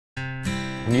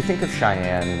When you think of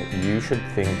Cheyenne, you should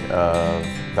think of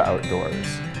the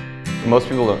outdoors. Most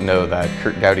people don't know that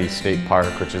Kurt Gowdy State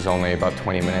Park, which is only about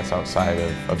 20 minutes outside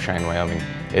of Cheyenne, Wyoming,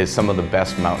 is some of the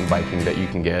best mountain biking that you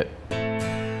can get.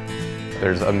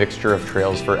 There's a mixture of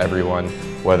trails for everyone,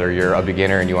 whether you're a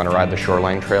beginner and you want to ride the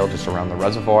shoreline trail just around the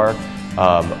reservoir,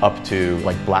 up to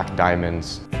like black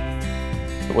diamonds.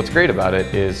 What's great about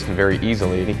it is very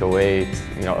easily you can wait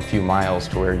a few miles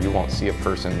to where you won't see a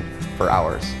person for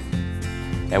hours.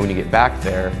 And when you get back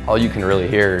there, all you can really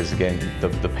hear is, again, the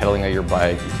pedaling of your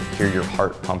bike. You can hear your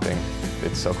heart pumping.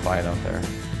 It's so quiet out there.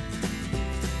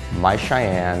 My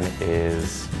Cheyenne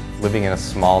is living in a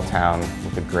small town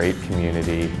with a great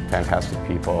community, fantastic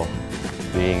people,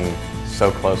 being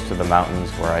so close to the mountains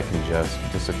where I can just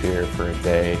disappear for a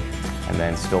day and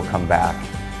then still come back,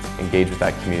 engage with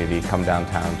that community, come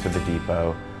downtown to the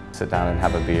depot, sit down and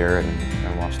have a beer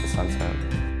and watch the sunset.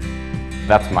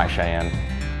 That's my Cheyenne.